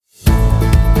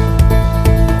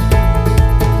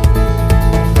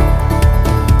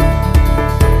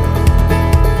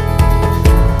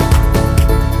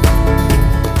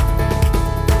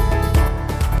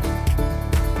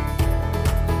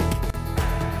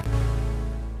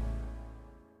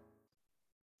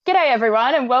G'day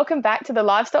everyone and welcome back to the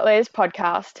Livestock Leaders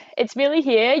podcast. It's Millie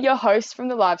here, your host from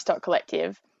the Livestock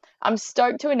Collective. I'm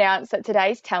stoked to announce that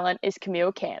today's talent is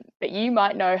Camille Camp, but you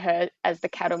might know her as the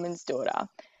Cattleman's daughter.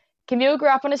 Camille grew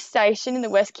up on a station in the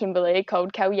West Kimberley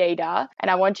called Cattlemans,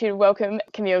 and I want you to welcome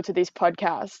Camille to this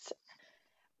podcast.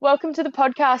 Welcome to the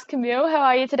podcast, Camille. How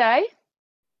are you today?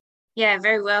 Yeah,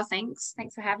 very well, thanks.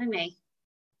 Thanks for having me.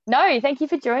 No, thank you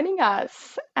for joining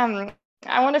us. I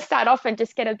want to start off and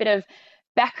just get a bit of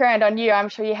background on you. I'm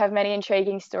sure you have many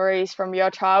intriguing stories from your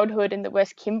childhood in the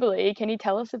West Kimberley. Can you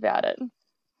tell us about it?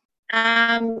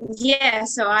 I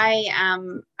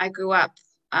grew up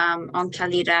on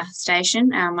Kallida Station.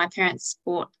 My parents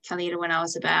bought Kallida when I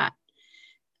was about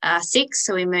 6,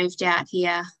 so we moved out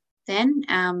here then.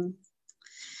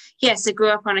 So grew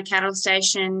up on a cattle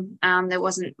station. There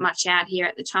wasn't much out here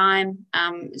at the time.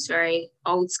 It was very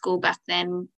old school back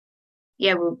then.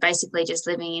 Yeah, we were basically just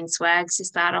living in swags to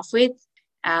start off with.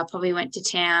 Probably went to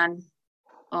town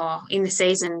or in the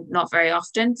season, not very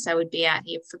often. So we'd be out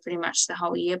here for pretty much the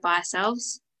whole year by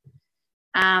ourselves.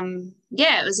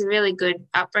 It was a really good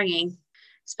upbringing.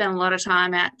 Spent a lot of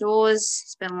time outdoors,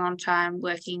 spent a lot of time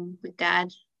working with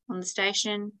Dad on the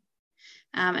station.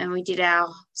 And we did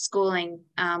our schooling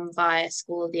via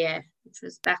School of the Air, which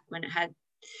was back when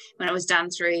it was done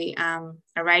through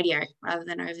a radio rather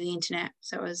than over the internet.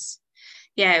 So it was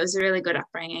a really good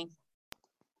upbringing.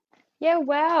 Yeah,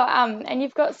 wow. And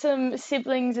you've got some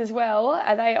siblings as well.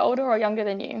 Are they older or younger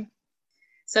than you?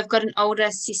 So I've got an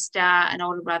older sister, an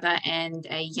older brother, and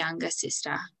a younger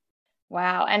sister.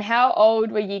 Wow. And how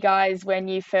old were you guys when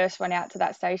you first went out to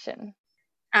that station?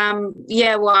 I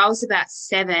was about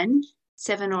seven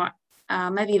or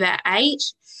maybe about 8.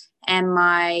 And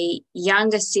my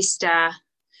younger sister,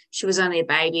 she was only a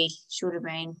baby. She would have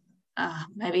been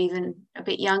maybe even a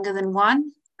bit younger than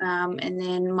 1. And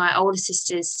then my older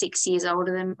sister's 5 years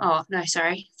older than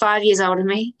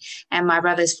me, and my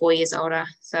brother's 4 years older.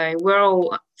 So we're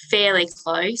all fairly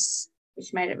close,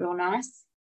 which made it real nice.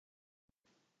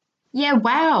 Yeah,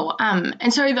 wow.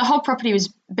 And so the whole property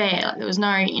was bare, like there was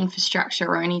no infrastructure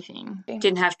or anything.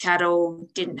 Didn't have cattle,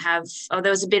 there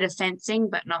was a bit of fencing,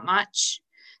 but not much.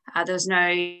 There was no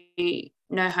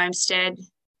homestead.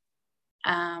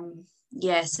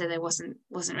 So there wasn't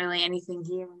really anything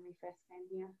here when we first came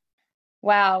here.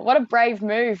 Wow, what a brave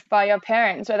move by your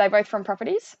parents. Were they both from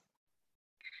properties?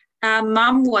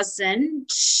 Mum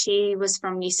wasn't. She was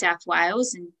from New South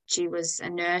Wales and she was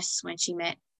a nurse when she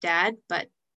met Dad, but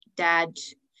Dad,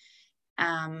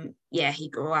 he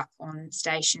grew up on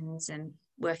stations and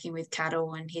working with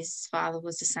cattle, and his father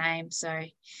was the same. So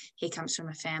he comes from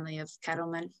a family of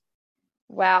cattlemen.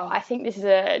 Wow, I think this is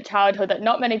a childhood that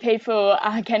not many people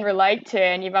can relate to,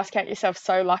 and you must count yourself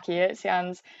so lucky. It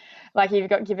sounds like you've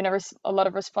got given a lot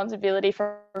of responsibility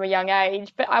from a young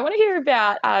age. But I want to hear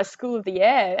about School of the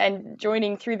Air and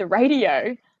joining through the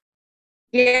radio.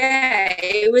 Yeah,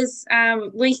 it was,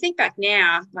 when you think back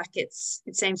now, like it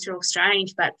seems real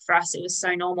strange, but for us it was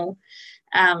so normal.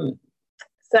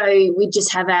 So we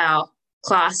just have our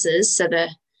classes. So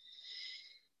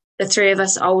the 3 of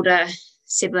us older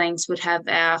siblings would have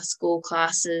our school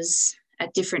classes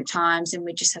at different times, and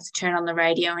we just have to turn on the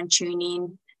radio and tune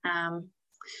in.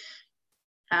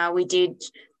 We did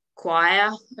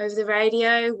choir over the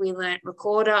radio. We learnt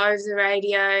recorder over the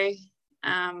radio,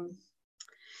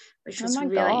 which was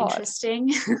really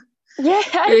interesting. Yeah,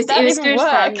 it was good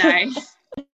fun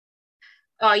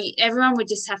though. Everyone would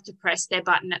just have to press their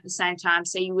button at the same time,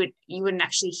 so you wouldn't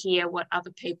actually hear what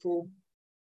other people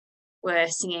were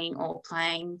singing or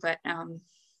playing. But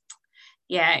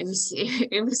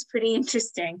it was pretty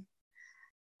interesting.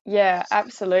 Yeah,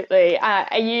 absolutely.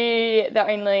 Are you the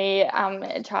only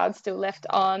child still left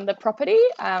on the property?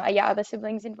 Are your other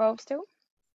siblings involved still?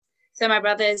 So my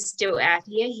brother's still out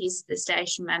here. He's the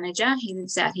station manager. He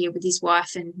lives out here with his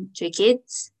wife and 2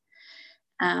 kids.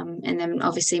 And then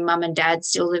obviously Mum and Dad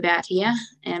still live out here.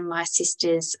 And my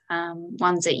sisters,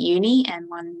 one's at uni and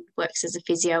one works as a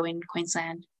physio in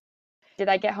Queensland. Do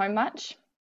they get home much?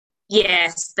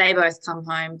 Yes, they both come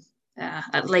home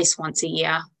at least once a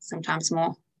year, sometimes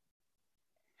more.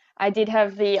 I did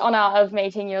have the honour of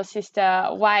meeting your sister,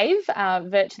 Wave.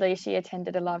 Virtually, she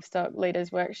attended a livestock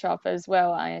leaders workshop as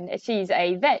well, and she's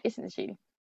a vet, isn't she?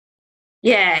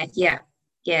 Yeah.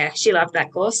 She loved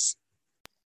that course.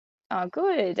 Oh,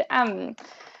 good.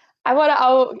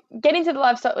 I'll get into the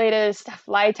livestock leaders stuff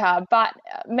later, but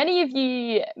many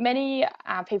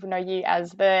people know you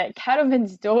as the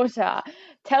Cattleman's daughter.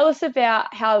 Tell us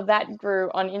about how that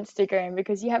grew on Instagram,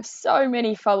 because you have so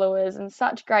many followers and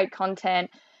such great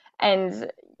content.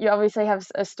 And you obviously have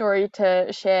a story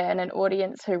to share and an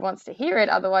audience who wants to hear it.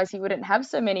 Otherwise, you wouldn't have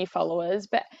so many followers.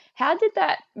 But how did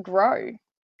that grow?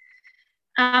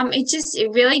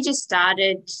 It really just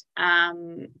started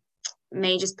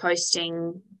me just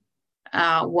posting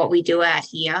what we do out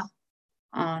here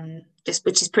on just,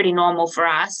 which is pretty normal for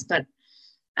us, but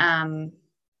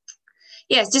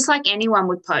it's just like anyone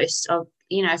would post of,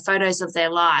 photos of their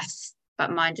life,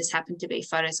 but mine just happened to be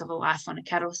photos of a life on a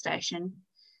cattle station.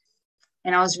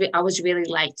 And I was really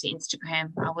late to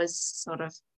Instagram. I was sort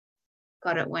of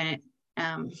got it when it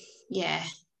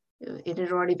it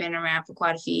had already been around for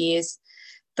quite a few years.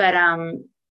 But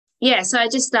so I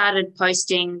just started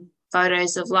posting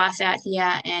photos of life out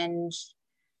here, and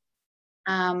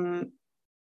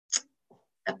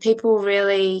people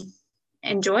really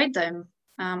enjoyed them.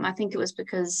 I think it was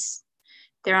because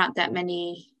there aren't that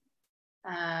many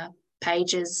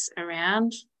pages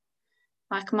around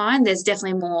like mine. There's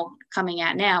definitely more coming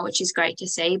out now, which is great to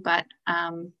see. But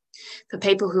for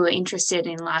people who are interested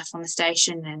in life on the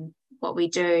station and what we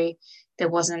do, there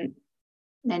wasn't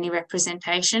any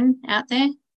representation out there.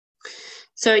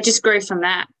 So it just grew from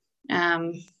that.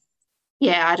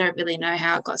 I don't really know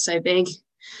how it got so big.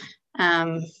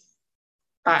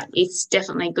 But it's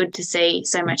definitely good to see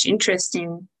so much interest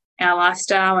in our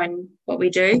lifestyle and what we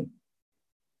do.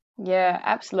 Yeah,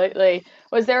 absolutely.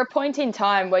 Was there a point in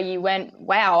time where you went,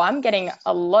 wow, I'm getting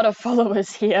a lot of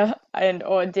followers here,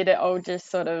 or did it all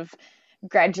just sort of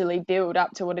gradually build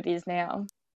up to what it is now?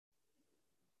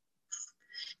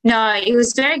 No, it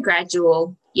was very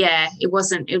gradual. Yeah,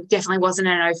 it definitely wasn't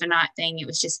an overnight thing. It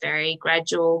was just very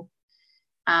gradual.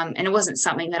 And it wasn't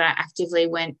something that I actively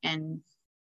went and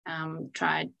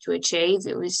tried to achieve.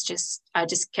 It was just, I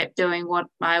just kept doing what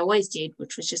I always did,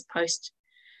 which was just post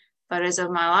photos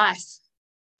of my life.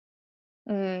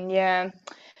 Yeah.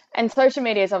 And social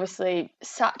media is obviously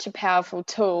such a powerful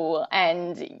tool,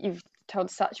 and you've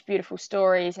told such beautiful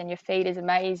stories, and your feed is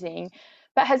amazing.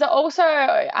 But has it also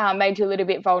made you a little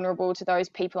bit vulnerable to those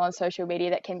people on social media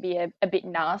that can be a bit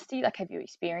nasty? Like, have you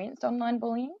experienced online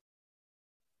bullying?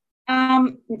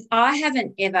 I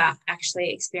haven't ever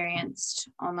actually experienced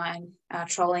online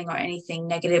trolling or anything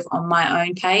negative on my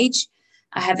own page.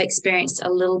 I have experienced a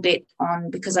little bit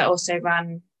because I also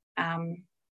run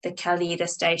the Cattlemans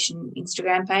station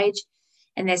Instagram page,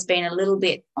 and there's been a little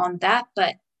bit on that,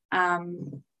 but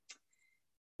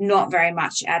not very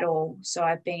much at all. So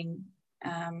I've been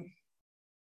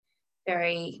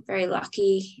very, very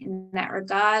lucky in that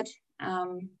regard.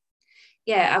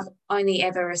 I've only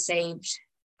ever received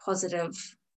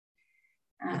positive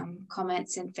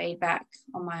comments and feedback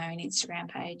on my own Instagram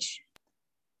page.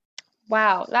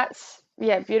 Wow, that's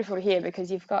beautiful to hear,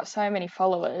 because you've got so many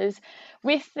followers.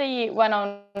 With the one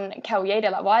on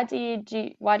Cattlemans, like, why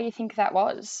do you think that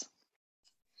was?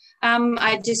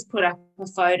 I just put up a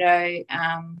photo,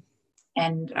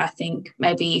 and I think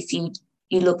maybe if you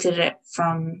looked at it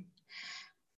from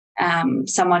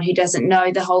someone who doesn't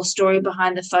know the whole story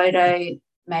behind the photo,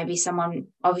 maybe someone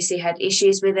obviously had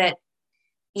issues with it.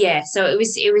 Yeah, so it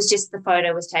was just the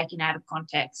photo was taken out of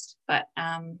context. But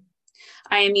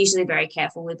I am usually very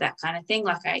careful with that kind of thing.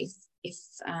 Like if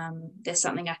there's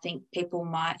something I think people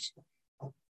might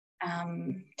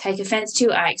take offense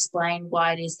to, I explain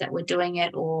why it is that we're doing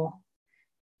it, or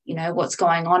what's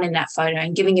going on in that photo,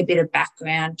 and giving a bit of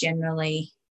background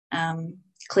generally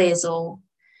clears all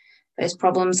those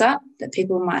problems up that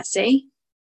people might see.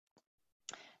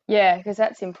 Yeah, because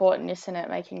that's important, isn't it?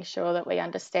 Making sure that we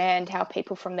understand how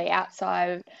people from the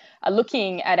outside are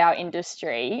looking at our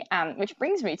industry, which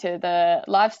brings me to the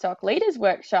Livestock Leaders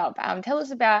Workshop. Tell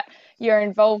us about your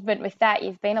involvement with that.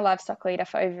 You've been a livestock leader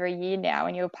for over a year now,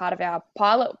 and you're part of our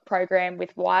pilot program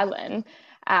with Wylan,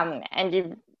 and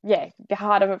you've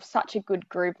part of such a good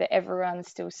group that everyone's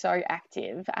still so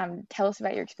active. Tell us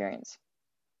about your experience.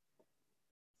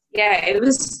 Yeah, it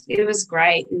was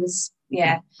great. It was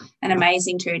an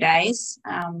amazing 2 days.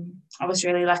 I was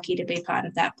really lucky to be part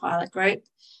of that pilot group,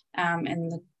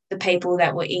 and the people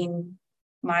that were in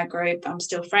my group I'm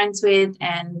still friends with,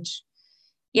 and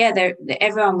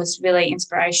everyone was really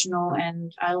inspirational,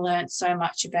 and I learned so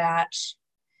much about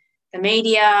the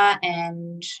media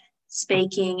and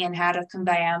speaking and how to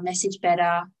convey our message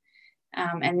better,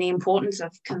 and the importance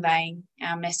of conveying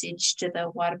our message to the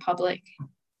wider public.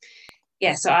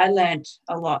 Yeah, so I learned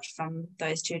a lot from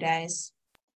those 2 days.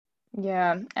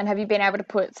 Yeah, and have you been able to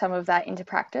put some of that into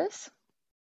practice?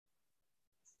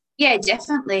 Yeah,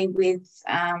 definitely with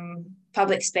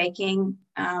public speaking.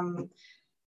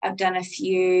 I've done a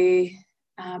few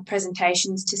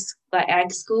presentations to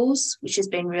ag schools, which has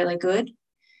been really good.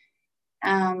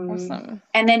 Awesome.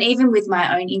 And then even with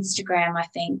my own Instagram, I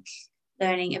think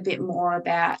learning a bit more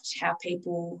about how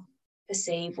people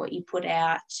perceive what you put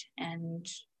out and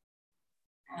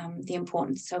the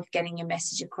importance of getting your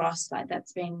message across, like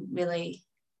that's been really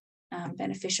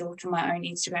beneficial to my own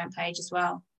Instagram page as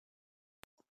well.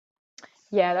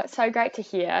 Yeah, that's so great to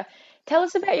hear. Tell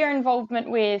us about your involvement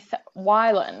with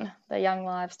WILAN, the Young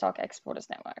Livestock Exporters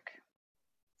Network.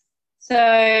 So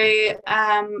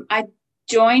I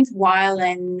joined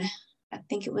WILAN, I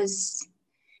think it was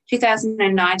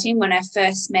 2019 when I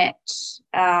first met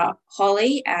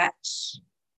Holly at, it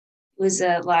was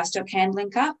a livestock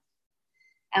handling cup.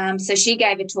 So she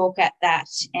gave a talk at that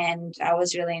and I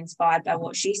was really inspired by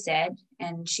what she said,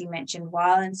 and she mentioned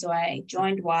WILAN, so I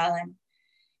joined WILAN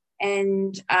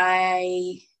and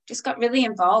I just got really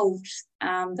involved.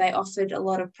 They offered a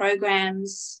lot of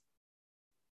programs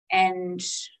and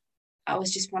I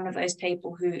was just one of those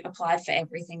people who applied for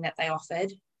everything that they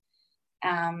offered.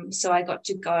 So I got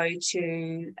to go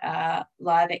to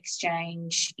Live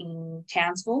Exchange in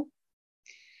Townsville,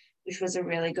 which was a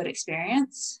really good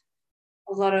experience.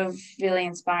 A lot of really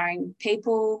inspiring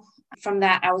people. From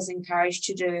that, I was encouraged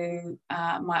to do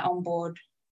my onboard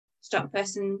stock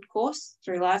person course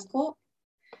through LiveCorp.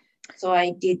 So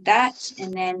I did that.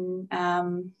 And then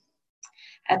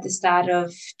at the start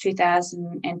of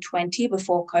 2020,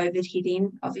 before COVID hit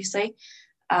in, obviously,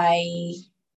 I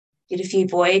did a few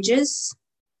voyages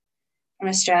from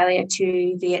Australia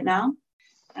to Vietnam,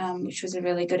 which was a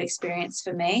really good experience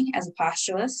for me as a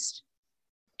pastoralist.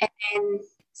 And then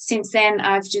since then,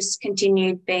 I've just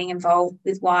continued being involved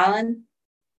with WILAN,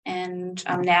 and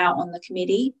I'm now on the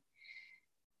committee.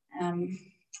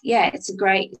 It's a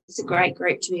great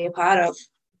group to be a part of.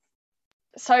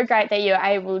 So great that you're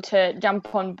able to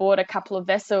jump on board a couple of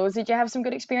vessels. Did you have some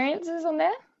good experiences on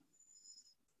there?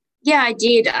 Yeah, I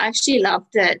did. I actually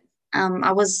loved it.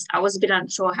 I was a bit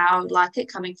unsure how I would like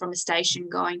it, coming from a station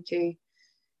going to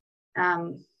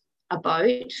a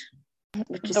boat,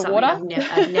 which is the something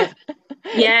water?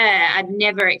 I'd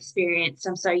never experienced.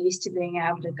 I'm so used to being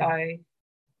able to go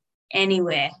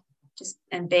anywhere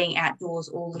and being outdoors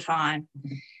all the time,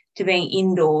 to being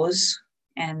indoors.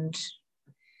 And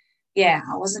I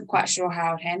wasn't quite sure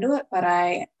how I'd handle it, but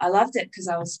I loved it because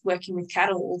I was working with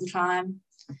cattle all the time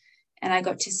and I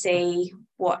got to see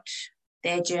what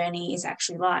their journey is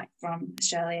actually like from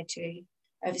Australia to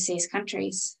overseas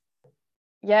countries.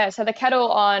 Yeah, so the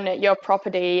cattle on your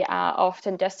property are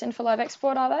often destined for live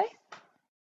export, are they?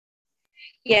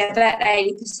 Yeah, about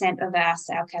 80% of our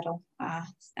sow cattle are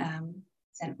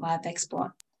sent live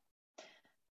export.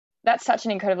 That's such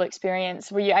an incredible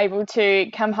experience. Were you able to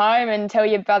come home and tell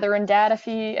your brother and dad a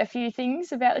few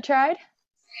things about the trade?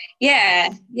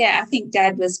 Yeah. I think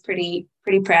Dad was pretty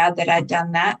proud that I'd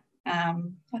done that.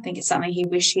 I think it's something he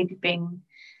wished he'd been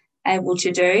able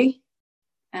to do.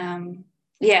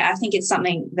 I think it's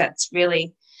something that's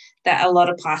really that a lot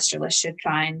of pastoralists should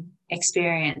try and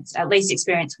at least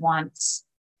experience once,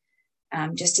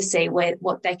 just to see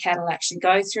what their cattle actually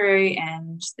go through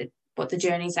and what the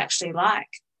journey is actually like.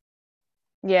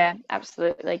 Yeah,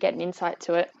 absolutely. Get an insight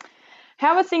to it.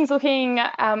 How are things looking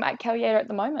at Cattlemans at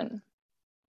the moment?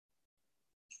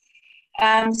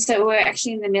 So we're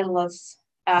actually in the middle of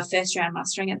first round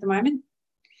mustering at the moment.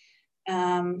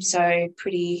 So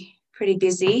pretty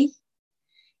busy.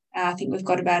 I think we've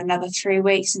got about another 3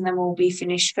 weeks and then we'll be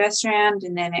finished first round,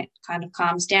 and then it kind of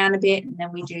calms down a bit, and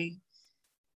then we do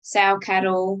sow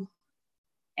cattle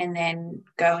and then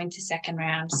go into second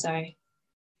round. So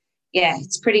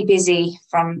it's pretty busy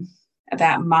from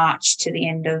about March to the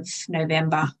end of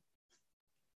November.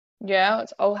 Yeah,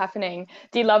 it's all happening.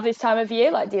 Do you love this time of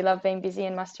year? Do you love being busy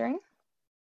and mustering?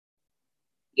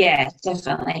 Yeah,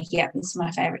 definitely. Yeah, it's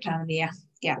my favourite time of the year.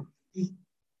 Yeah.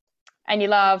 And you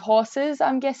love horses,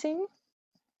 I'm guessing?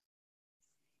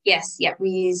 Yes, we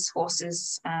use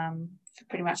horses for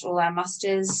pretty much all our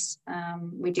musters.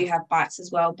 We do have bikes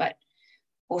as well, but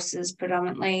horses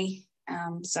predominantly.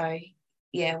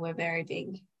 We're very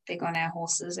big on our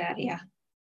horses out here.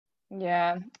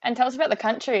 Yeah. And tell us about the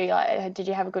country. Did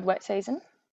you have a good wet season?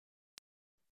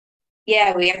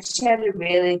 Yeah, we actually had a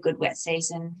really good wet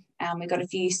season. We got a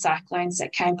few cyclones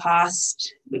that came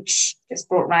past, which just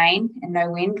brought rain and no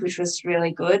wind, which was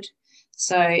really good.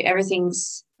 So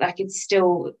everything's it's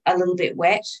still a little bit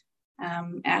wet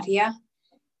out here,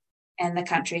 and the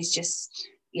country's just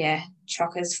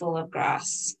chockers full of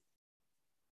grass.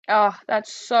 Oh,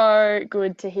 that's so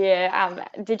good to hear.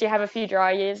 Did you have a few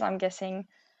dry years, I'm guessing?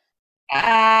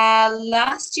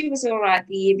 Last year was all right.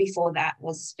 The year before that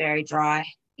was very dry.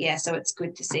 Yeah, so it's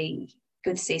good to see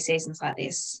seasons like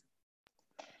this.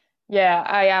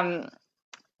 Yeah,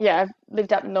 Yeah, I've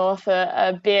lived up north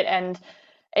a bit, and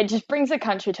it just brings the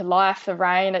country to life. The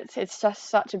rain, it's just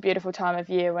such a beautiful time of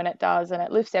year when it does, and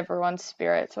it lifts everyone's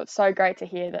spirits. So it's so great to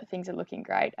hear that things are looking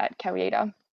great at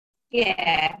Coweta.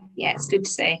 Yeah, it's good to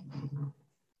see.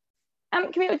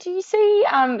 Camille, do you see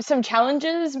some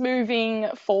challenges moving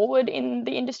forward in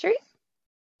the industry?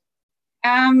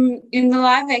 In the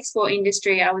live export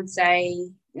industry, I would say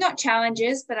not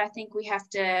challenges, but I think we have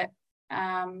to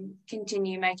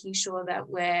continue making sure that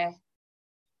we're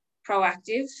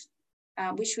proactive,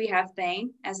 which we have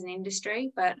been as an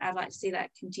industry, but I'd like to see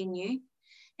that continue.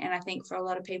 And I think for a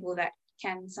lot of people that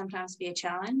can sometimes be a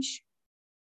challenge.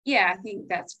 Yeah, I think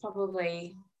that's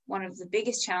probably one of the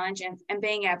biggest challenge, and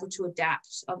being able to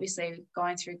adapt. Obviously,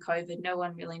 going through COVID, no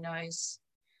one really knows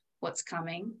what's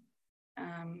coming.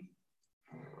 No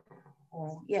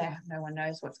one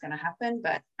knows what's going to happen.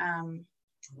 But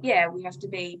we have to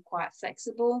be quite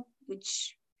flexible,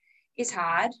 which is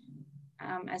hard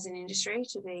as an industry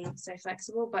to be so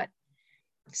flexible. But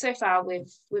so far,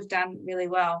 we've done really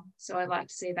well. So I'd like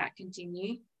to see that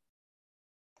continue.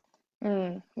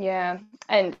 Yeah.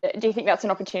 And do you think that's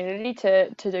an opportunity to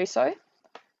do so?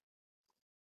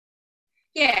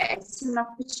 Yeah, it's an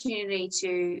opportunity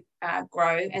to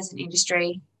grow as an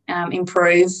industry,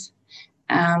 improve.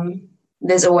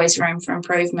 There's always room for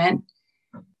improvement,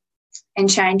 and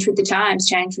change with the times,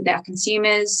 change with our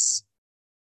consumers,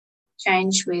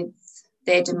 change with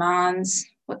their demands,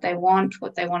 what they want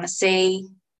to see.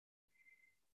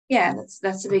 Yeah,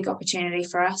 that's a big opportunity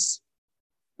for us.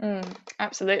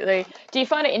 Absolutely. Do you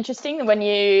find it interesting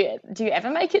do you ever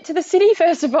make it to the city,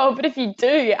 first of all? But if you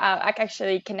do,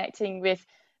 actually connecting with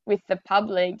the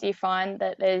public, do you find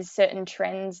that there's certain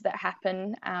trends that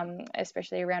happen,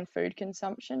 especially around food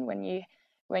consumption, when you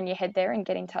head there and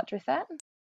get in touch with that?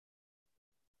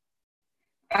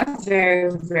 I very,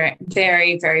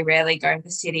 very, very rarely go to the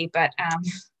city, but I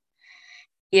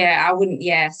wouldn't.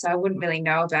 Yeah, so I wouldn't really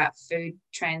know about food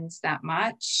trends that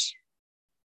much.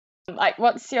 Like,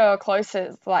 what's your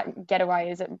closest getaway?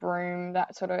 Is it Broome,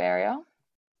 that sort of area?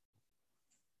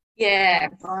 Yeah,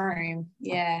 Broome.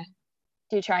 Yeah.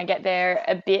 Do you try and get there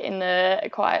a bit in the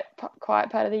quiet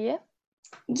part of the year?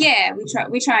 Yeah,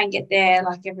 we try and get there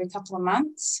like every couple of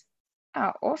months.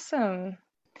 Oh, awesome.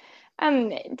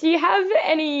 Do you have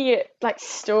any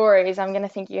stories? I'm going to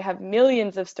think you have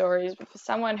millions of stories, but for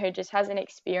someone who just hasn't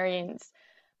experienced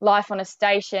life on a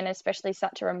station, especially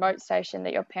such a remote station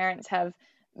that your parents have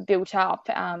built up,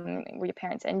 your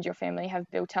parents and your family have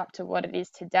built up to what it is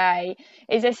today,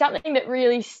 is there something that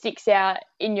really sticks out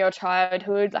in your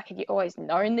childhood? Like, have you always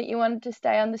known that you wanted to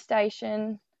stay on the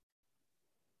station?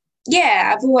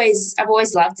 Yeah, I've always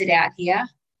loved it out here.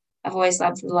 I've always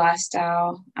loved the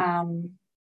lifestyle,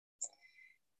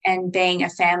 and being a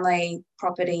family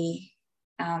property,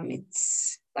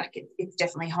 it's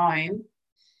definitely home.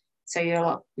 So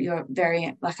you're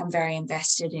very, I'm very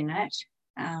invested in it,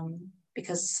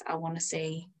 because I want to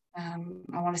see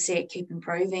it keep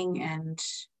improving and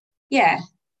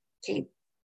keep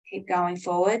going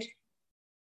forward.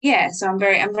 Yeah, so I'm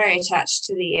very attached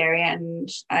to the area, and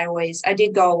I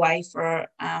did go away for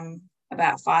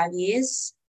about 5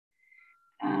 years,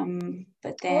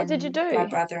 but then what did you do? my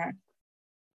brother.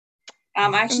 I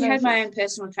actually had my own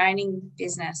personal training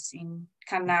business in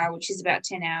Kununurra, which is about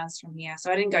 10 hours from here.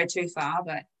 So I didn't go too far,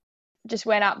 but just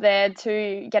went up there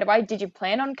to get away. Did you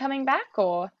plan on coming back,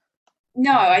 or?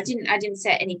 No, I didn't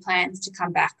set any plans to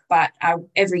come back, but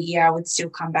every year I would still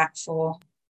come back for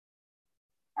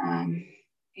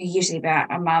usually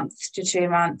about a month to 2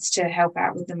 months to help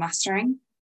out with the mustering.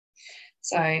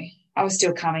 So I was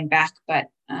still coming back, but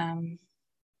I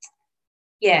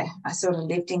sort of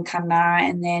lived in Kununurra,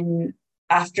 and then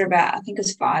after about, I think it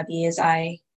was 5 years,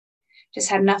 I just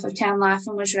had enough of town life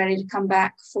and was ready to come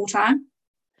back full time.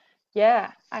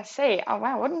 Yeah, I see. Oh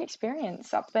wow, what an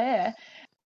experience up there.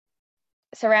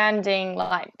 Surrounding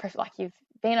you've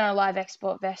been on a live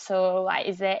export vessel,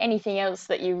 is there anything else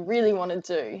that you really want to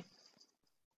do?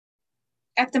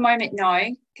 At the moment, no,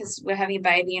 because we're having a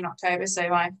baby in October, so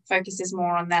my focus is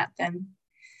more on that than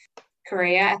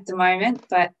career at the moment.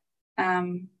 But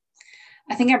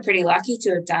I think I'm pretty lucky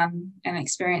to have done and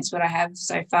experienced what I have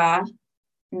so far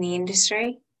in the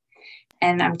industry,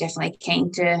 and I'm definitely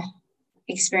keen to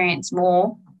experience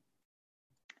more.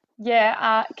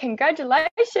 Yeah,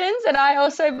 congratulations. And I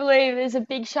also believe there's a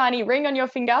big shiny ring on your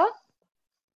finger.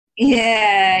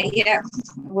 Yeah,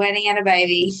 wedding and a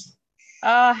baby.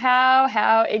 Oh,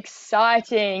 how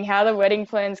exciting. How are the wedding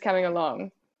plans coming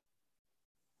along?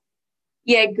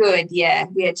 Yeah, good. Yeah,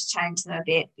 we had to change them a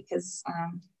bit because,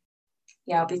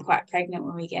 I'll be quite pregnant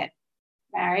when we get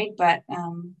married. But,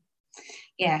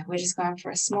 yeah, we're just going for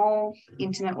a small,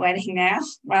 intimate wedding now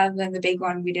rather than the big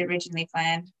one we'd originally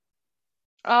planned.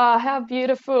 Oh, how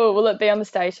beautiful. Will it be on the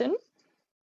station?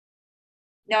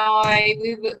 No,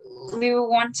 we were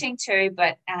wanting to,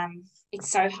 but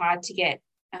it's so hard to get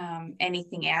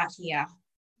anything out here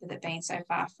with it being so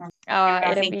far from. And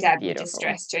I It'll think be Dad would just beautiful.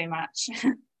 stress too much.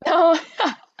 Oh,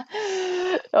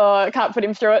 oh, I can't put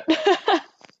him through it.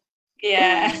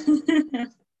 Yeah.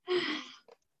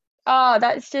 Oh,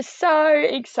 that's just so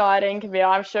exciting, Camille.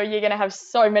 I'm sure you're going to have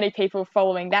so many people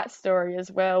following that story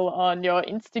as well on your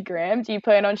Instagram. Do you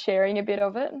plan on sharing a bit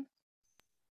of it?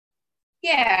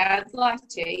 Yeah, I'd like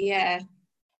to, yeah.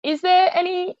 Is there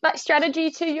any like strategy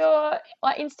to your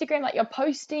like Instagram, like your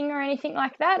posting or anything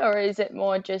like that, or is it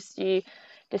more just you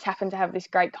just happen to have this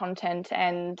great content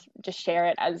and just share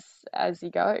it as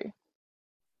you go?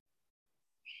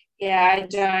 Yeah,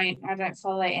 I don't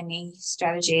follow any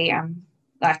strategy.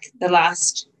 Like the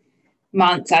last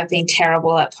month I've been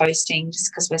terrible at posting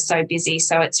just because we're so busy.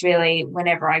 So it's really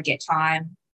whenever I get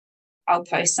time, I'll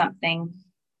post something.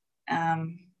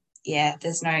 Yeah,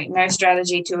 there's no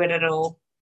strategy to it at all.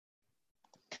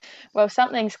 Well,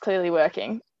 something's clearly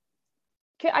working.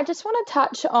 I just want to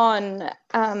touch on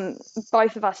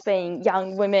both of us being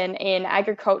young women in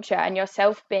agriculture and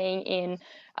yourself being in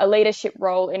a leadership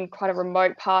role in quite a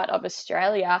remote part of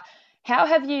Australia. How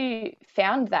have you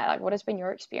found that? Like, what has been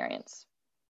your experience?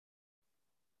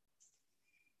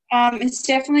 It's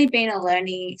definitely been a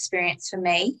learning experience for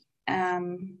me. I've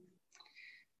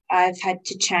had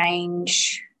to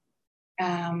change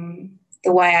the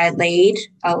way I lead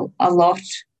a lot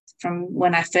from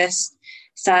when I first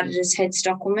started as head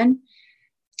stockwoman.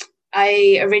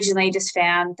 I originally just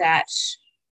found that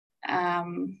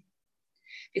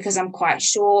because I'm quite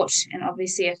short and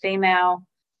obviously a female,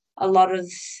 a lot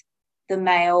of the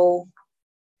male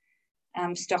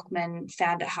stockmen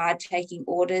found it hard taking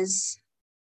orders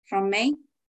from me,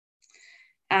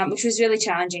 which was really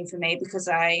challenging for me because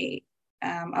I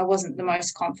wasn't the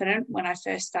most confident when I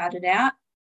first started out.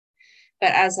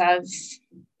 But as I've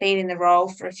been in the role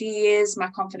for a few years,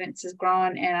 my confidence has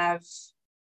grown and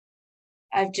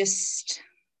I've just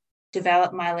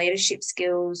developed my leadership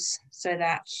skills so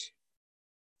that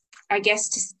I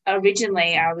guess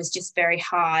originally I was just very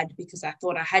hard because I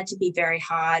thought I had to be very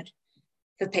hard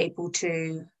for people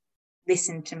to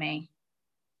listen to me.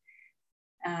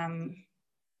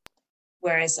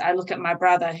 Whereas I look at my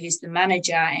brother who's the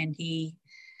manager and he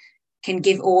can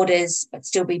give orders but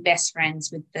still be best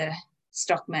friends with the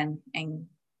stockman, and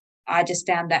I just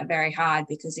found that very hard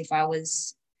because if I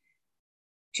was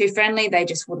too friendly they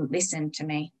just wouldn't listen to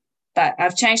me. But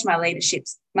I've changed my leader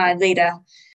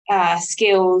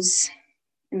skills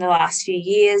in the last few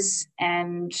years,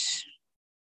 and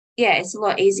yeah, it's a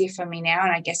lot easier for me now,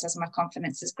 and I guess as my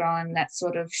confidence has grown that's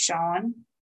sort of shown.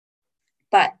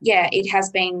 But yeah, it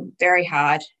has been very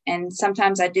hard, and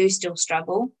sometimes I do still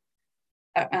struggle.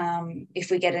 If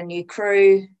we get a new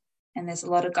crew and there's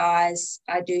a lot of guys,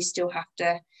 I do still have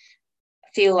to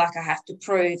feel like I have to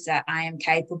prove that I am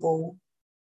capable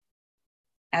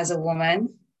as a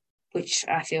woman, which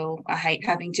I feel I hate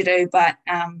having to do. But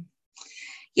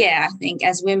yeah, I think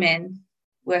as women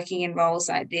working in roles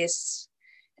like this,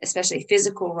 especially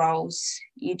physical roles,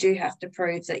 you do have to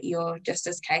prove that you're just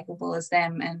as capable as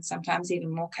them and sometimes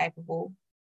even more capable.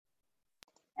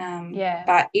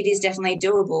 But it is definitely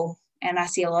doable. And I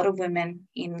see a lot of women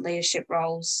in leadership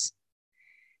roles,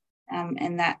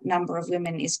 and that number of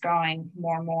women is growing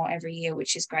more and more every year,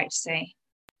 which is great to see.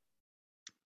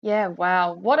 Yeah,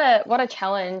 wow. What a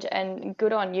challenge, and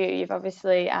good on you. You've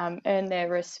obviously earned their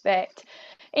respect.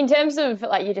 In terms of,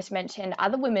 like you just mentioned,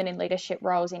 other women in leadership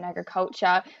roles in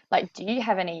agriculture, like do you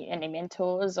have any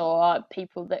mentors or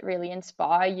people that really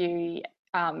inspire you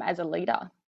as a leader?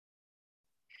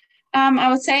 I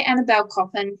would say Annabelle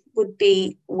Coppin would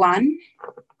be one.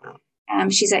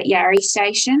 She's at Yarry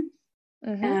Station.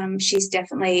 Mm-hmm. She's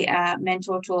definitely a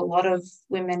mentor to a lot of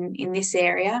women in this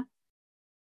area.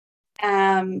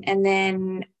 And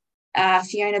then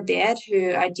Fiona Baird,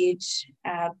 who I did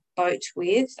boat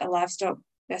with, a livestock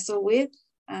vessel with.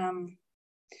 I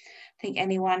think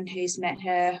anyone who's met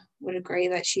her would agree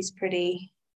that she's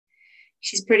pretty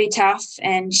tough,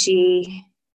 and she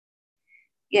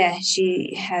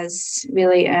has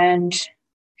really earned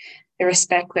the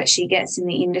respect that she gets in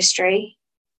the industry.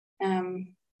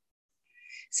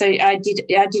 So I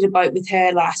did a boat with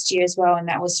her last year as well, and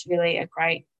that was really a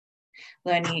great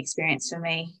learning experience for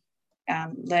me,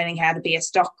 learning how to be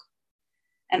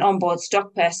an onboard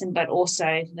stock person, but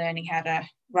also learning how to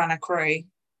run a crew.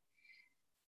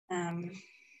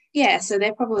 So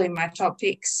they're probably my top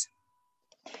picks.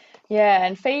 Yeah,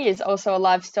 and Fee is also a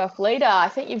livestock leader. I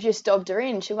think you've just dobbed her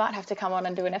in. She might have to come on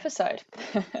and do an episode.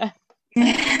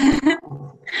 I'm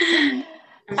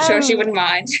sure she Um, wouldn't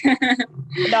mind.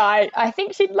 no, I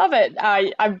think she'd love it.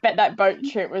 I bet that boat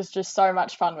trip was just so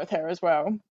much fun with her as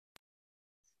well.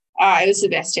 Oh, it was the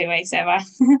best 2 weeks ever.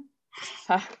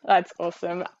 That's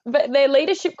awesome. But their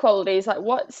leadership qualities, like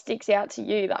what sticks out to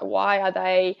you? Like why are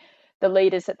they the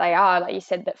leaders that they are? Like you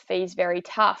said that Fee's very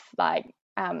tough. Like,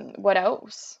 what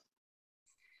else?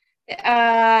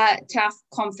 Tough,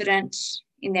 confident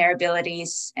in their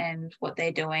abilities and what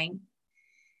they're doing.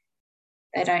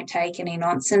 They don't take any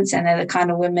nonsense, and they're the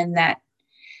kind of women that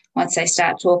once they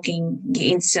start talking,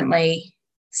 you instantly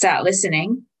start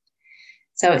listening.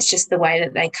 So it's just the way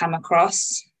that they come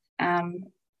across.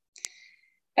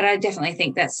 But I definitely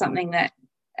think that's something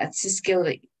that's a skill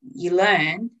that you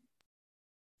learn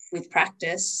with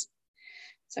practice.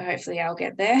 So hopefully I'll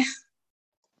get there.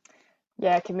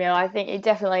 Yeah, Camille, I think you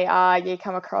definitely are. You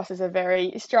come across as a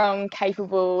very strong,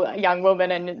 capable young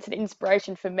woman, and it's an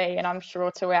inspiration for me, and I'm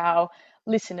sure to our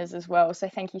listeners as well. So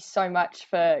thank you so much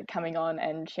for coming on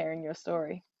and sharing your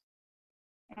story.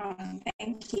 Oh,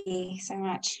 thank you so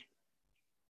much.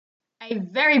 A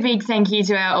very big thank you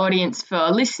to our audience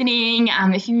for listening.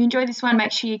 If you enjoyed this one,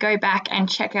 make sure you go back and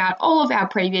check out all of our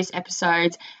previous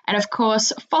episodes. And of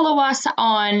course, follow us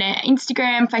on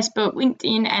Instagram, Facebook,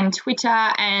 LinkedIn, and Twitter.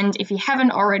 And if you haven't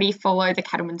already, follow the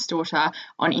Cattleman's Daughter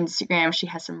on Instagram. She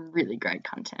has some really great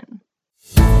content.